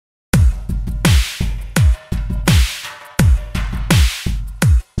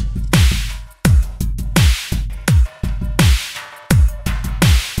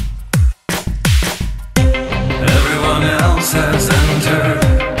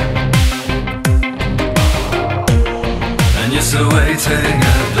waiting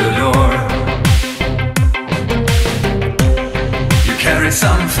at the door. You carry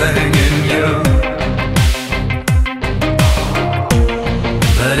something in you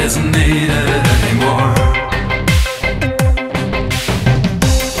that isn't needed anymore.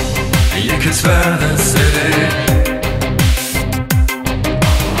 You could spare the city,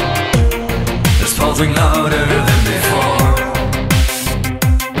 it's pulsing louder than before.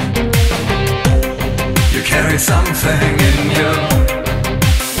 You carry something in you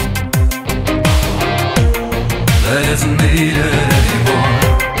that isn't needed anymore.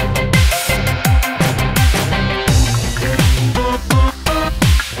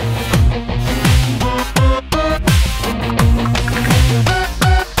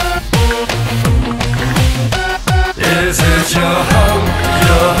 Is it your hope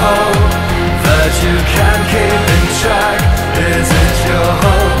that you can keep in track? Is it your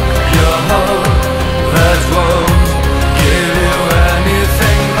hope that won't give you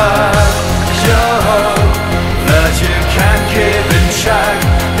anything back? Your hope that you can keep in track?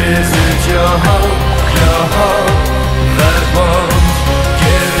 Is it your hope that won't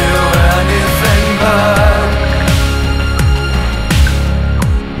give you anything back?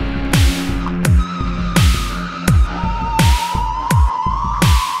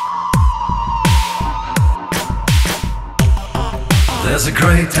 There's a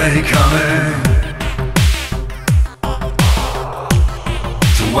great day coming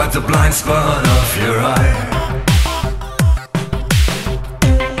to wipe the blind spot off your eye.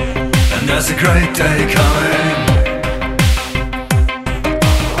 And there's a great day coming,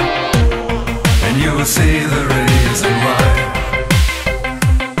 and you will see the reason why.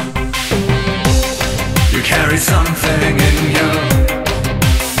 You carry something in you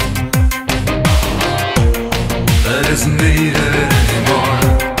that isn't needed anymore.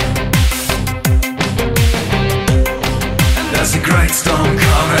 And there's a great storm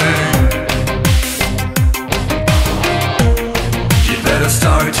coming, you'd better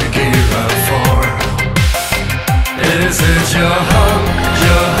start to gear up for. Is it your hope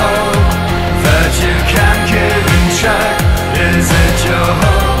that you can keep in track? Is it your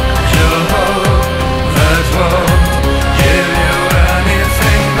hope that won't give you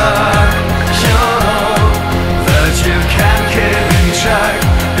anything back? Your hope that you can keep in track?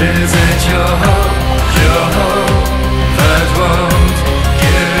 Is it your hope that won't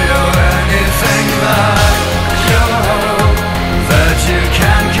give you anything back? Your hope that you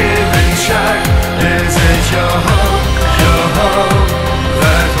can keep in track? Is it your hope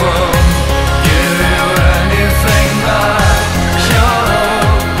that won't give you anything back? Your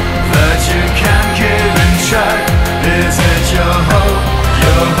hope that you can keep in track? Is it your hope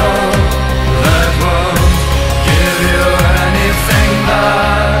that won't give you anything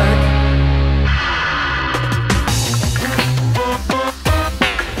back?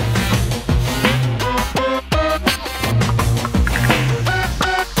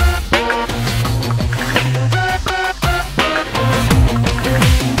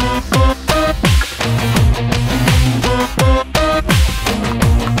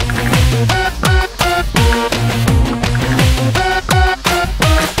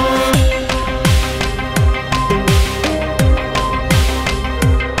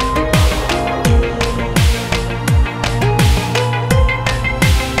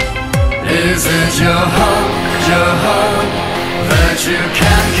 Is it your hope that you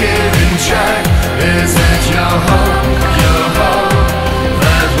can keep in track?